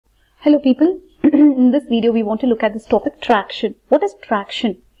Hello people, in this video we want to look at this topic traction. What is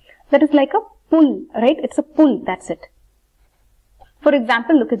traction? That is like a pull, right? It's a pull, that's it. For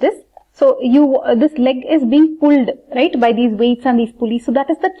example, look at this. So this leg is being pulled, right, by these weights and these pulleys. So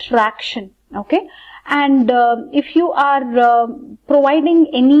that is the traction, okay? And if you are providing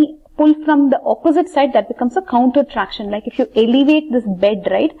any pull from the opposite side, that becomes a counter traction. Like if you elevate this bed,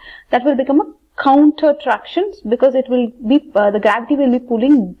 right, that will become a counter traction because it will be the gravity will be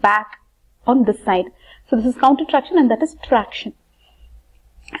pulling back on this side. So this is counter traction and that is traction.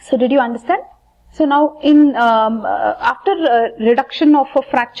 So did you understand? So now in after reduction of a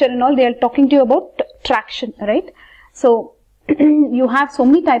fracture and all, they are talking to you about traction, right? So you have so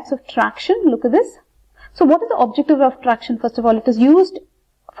many types of traction. Look at this. So what is the objective of traction? First of all, it is used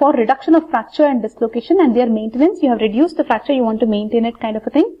for reduction of fracture and dislocation and their maintenance. You have reduced the fracture, you want to maintain it, kind of a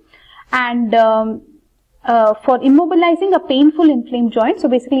thing. And for immobilizing a painful inflamed joint, so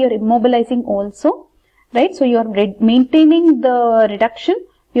basically you're immobilizing also, right? So you're maintaining the reduction,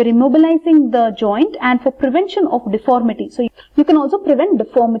 you're immobilizing the joint, and for prevention of deformity. So you can also prevent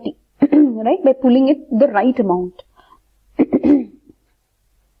deformity, right, by pulling it the right amount.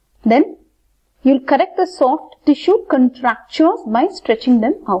 Then you'll correct the soft tissue contractures by stretching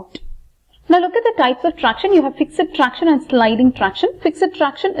them out. Now look at the types of traction. You have fixed traction and sliding traction. Fixed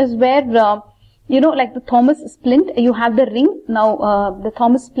traction is where, like the Thomas splint, you have the ring. Now the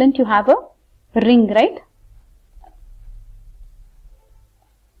Thomas splint, you have a ring, right?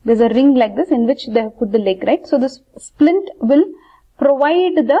 There's a ring like this in which they have put the leg, right? So this splint will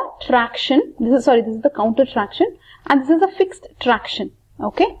provide the traction. This is the counter traction, and this is a fixed traction,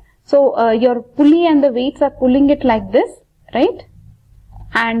 okay? So your pulley and the weights are pulling it like this, right?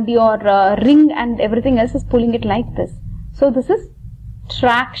 And your ring and everything else is pulling it like this. So this is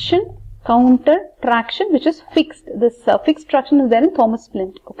traction, counter traction, which is fixed. This fixed traction is there in Thomas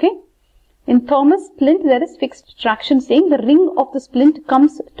splint, okay? In Thomas splint, there is fixed traction, saying the ring of the splint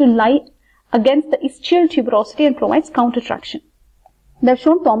comes to lie against the ischial tuberosity and provides counter traction. They have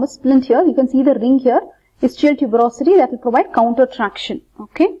shown Thomas splint here. You can see the ring here, ischial tuberosity, that will provide counter traction,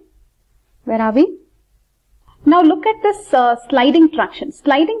 okay? Where are we? Now look at this sliding traction.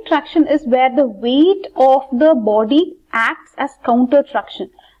 Sliding traction is where the weight of the body acts as counter traction.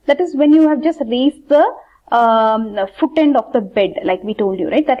 That is when you have just raised the foot end of the bed, like we told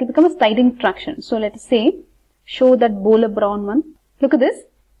you, right? That will become a sliding traction. So let us say, show that Bowler Brown one. Look at this.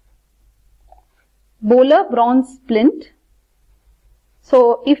 Bowler Brown splint.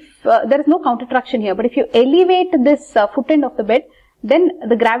 So if there is no counter traction here, but if you elevate this foot end of the bed, then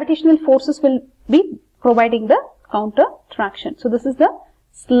the gravitational forces will be providing the counter traction. So this is the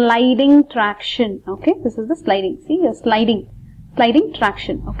sliding traction, okay? This is the sliding. See, you're sliding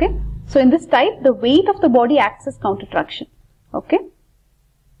traction, okay? So in this type, the weight of the body acts as counter traction, okay?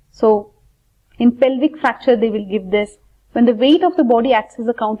 So in pelvic fracture, they will give this. When the weight of the body acts as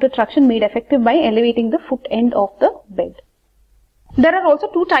a counter traction made effective by elevating the foot end of the bed. There are also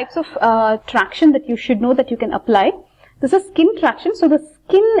two types of traction that you should know that you can apply. This is skin traction. So the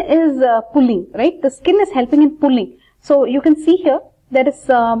skin is pulling, right? The skin is helping in pulling. So you can see here, there is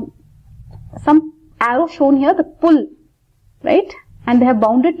some arrow shown here, the pull, right? And they have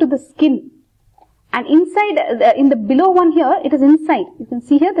bounded to the skin. And inside, in the below one here, it is inside. You can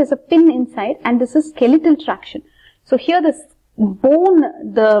see here, there's a pin inside, and this is skeletal traction. So here the bone,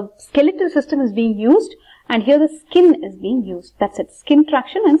 the skeletal system is being used, and here the skin is being used. That's it. Skin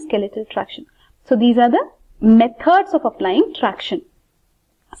traction and skeletal traction. So these are the methods of applying traction.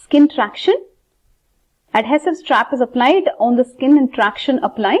 Skin traction, adhesive strap is applied on the skin and traction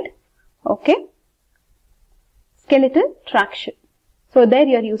applied, okay? Skeletal traction. So there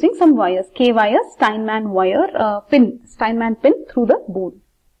you are using some wires, K wire, Steinmann wire, Steinmann pin through the bone.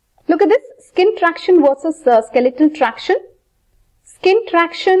 Look at this, skin traction versus skeletal traction. Skin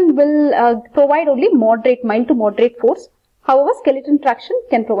traction will provide only mild to moderate force. However, skeletal traction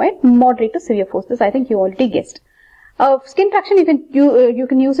can provide moderate to severe force. This I think you already guessed. Skin traction you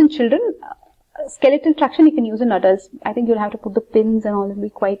can use in children. Skeletal traction you can use in adults. I think you'll have to put the pins and all. It will be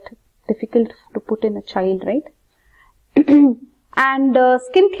quite difficult to put in a child, right? And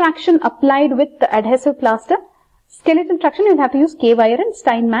skin traction applied with the adhesive plaster. Skeletal traction you'll have to use K wire and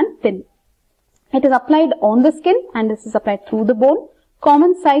Steinmann pin. It is applied on the skin and this is applied through the bone.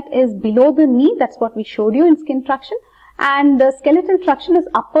 Common site is below the knee. That's what we showed you in skin traction. And the skeletal traction is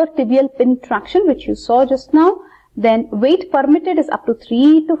upper tibial pin traction, which you saw just now. Then weight permitted is up to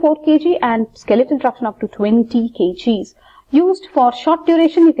 3 to 4 kg and skeletal traction up to 20 kgs. Used for short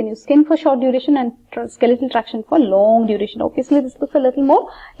duration, you can use skin for short duration and skeletal traction for long duration. Obviously, this looks a little more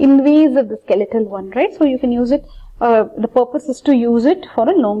invasive, the skeletal one, right? So you can use it the purpose is to use it for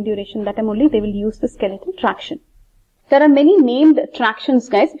a long duration. That time only they will use the skeletal traction. There are many named tractions,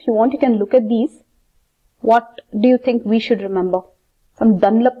 guys. If you want, you can look at these. What do you think we should remember? Some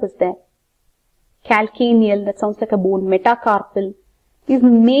Dunlop is there. Calcaneal, that sounds like a bone. Metacarpal. These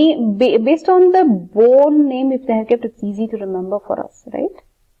based on the bone name, if they have kept, it's easy to remember for us, right?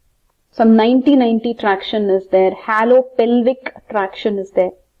 Some 90-90 traction is there. Halopelvic traction is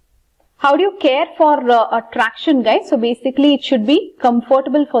there. How do you care for a traction, guys? So basically, it should be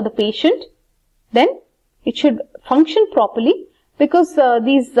comfortable for the patient. Then it should function properly, because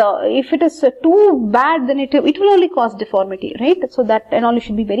if it is too bad, then it will only cause deformity, right? So that and all, you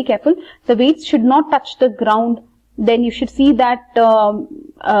should be very careful. The weights should not touch the ground. Then you should see that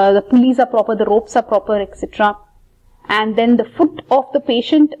the pulleys are proper, the ropes are proper, etc. And then the foot of the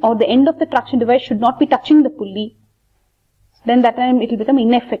patient or the end of the traction device should not be touching the pulley. Then that time it will become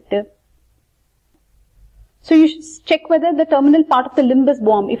ineffective. So you should check whether the terminal part of the limb is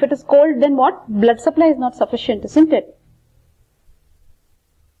warm. If it is cold, then what? Blood supply is not sufficient, isn't it?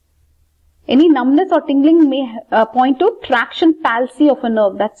 Any numbness or tingling may point to traction palsy of a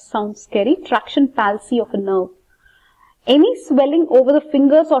nerve. That sounds scary. Traction palsy of a nerve. Any swelling over the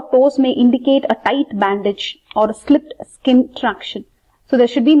fingers or toes may indicate a tight bandage or a slipped skin traction. So there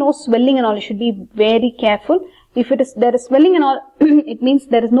should be no swelling and all. You should be very careful. If there is swelling and all, it means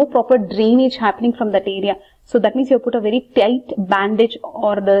there is no proper drainage happening from that area. So that means you have put a very tight bandage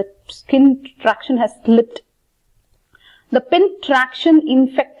or the skin traction has slipped. The pin traction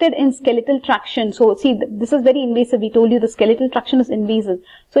infected in skeletal traction. So see, this is very invasive. We told you the skeletal traction is invasive.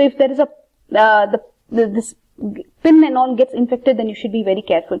 So if there is this pin and all gets infected, then you should be very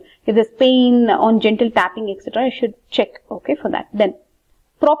careful. If there's pain on gentle tapping, etc., you should check, okay, for that. Then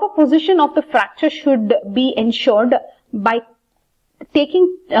proper position of the fracture should be ensured by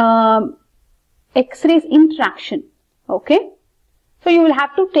taking X-rays in traction, okay. So you will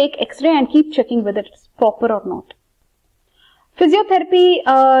have to take X-ray and keep checking whether it's proper or not.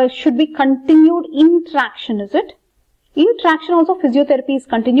 Physiotherapy should be continued in traction, is it? In traction also physiotherapy is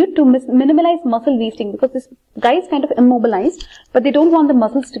continued to minimize muscle wasting, because this guy is kind of immobilized, but they don't want the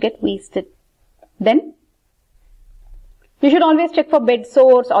muscles to get wasted. Then you should always check for bed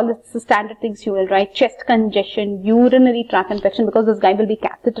sores, all the standard things you will write, chest congestion, urinary tract infection, because this guy will be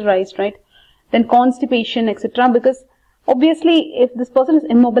catheterized, right? Then constipation, etc. Because obviously if this person is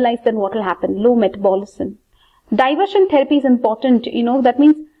immobilized, then what will happen? Low metabolism. Diversion therapy is important, that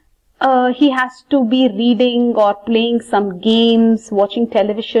means he has to be reading or playing some games, watching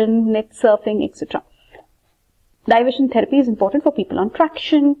television, net surfing, etc. Diversion therapy is important for people on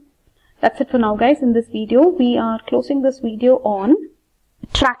traction. That's it for now, guys. In this video, we are closing this video on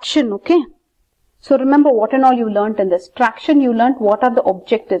traction, okay? So remember what and all you learnt in this. Traction, you learnt what are the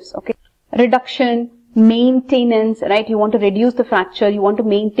objectives, okay? Reduction, maintenance, right? You want to reduce the fracture, you want to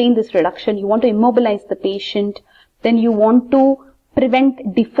maintain this reduction, you want to immobilize the patient, then you want to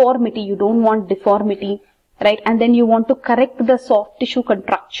prevent deformity, you don't want deformity, right? And then you want to correct the soft tissue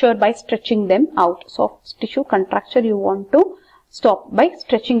contracture by stretching them out. Soft tissue contracture you want to stop by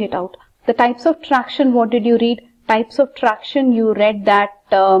stretching it out. The types of traction, what did you read? Types of traction, you read that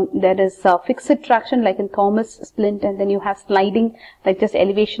there is fixed traction like in Thomas splint, and then you have sliding like just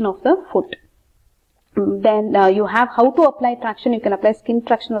elevation of the foot. Then you have how to apply traction. You can apply skin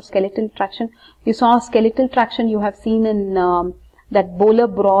traction or skeletal traction. You saw skeletal traction you have seen in that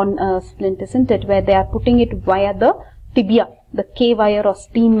Bowler-Braun splint, isn't it? Where they are putting it via the tibia, the K-wire or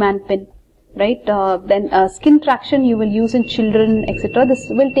steam man pin, right? Then skin traction you will use in children, etc. This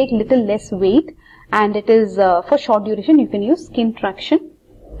will take little less weight, and it is for short duration. You can use skin traction.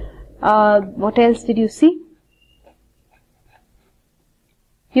 What else did you see?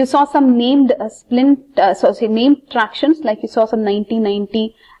 You saw some named named tractions, like you saw some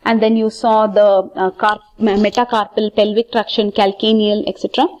 90-90, and then you saw the metacarpal, pelvic traction, calcaneal,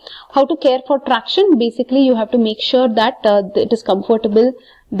 etc. How to care for traction? Basically, you have to make sure that it is comfortable.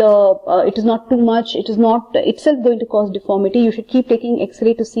 It is not too much. It is not itself going to cause deformity. You should keep taking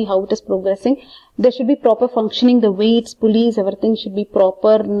X-ray to see how it is progressing. There should be proper functioning. The weights, pulleys, everything should be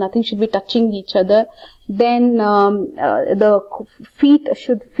proper. Nothing should be touching each other. Then the feet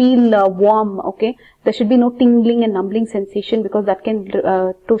should feel warm. Okay, there should be no tingling and numbing sensation, because that can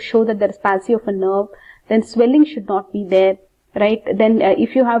to show that there is palsy of a nerve. Then swelling should not be there. Right. Then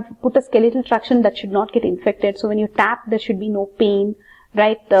if you have put a skeletal traction, that should not get infected. So when you tap, there should be no pain.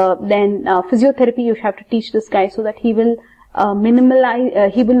 Right. Then physiotherapy, you have to teach this guy so that he will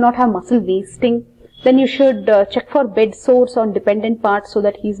minimize, he will not have muscle wasting. Then you should check for bed sores on dependent parts so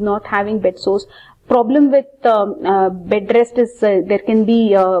that he's not having bed sores. problem with bed rest is there can be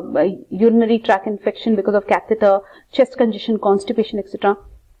urinary tract infection because of catheter, chest congestion, constipation, etc.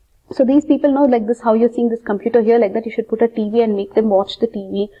 So these people know, like this, how you're seeing this computer here, like that you should put a TV and make them watch the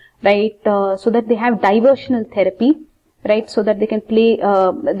TV, right? So that they have diversional therapy, right? So that they can play,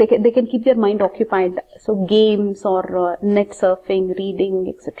 they can keep their mind occupied. So games or net surfing,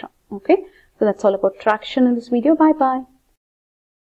 reading, etc. Okay. So that's all about traction in this video. Bye bye.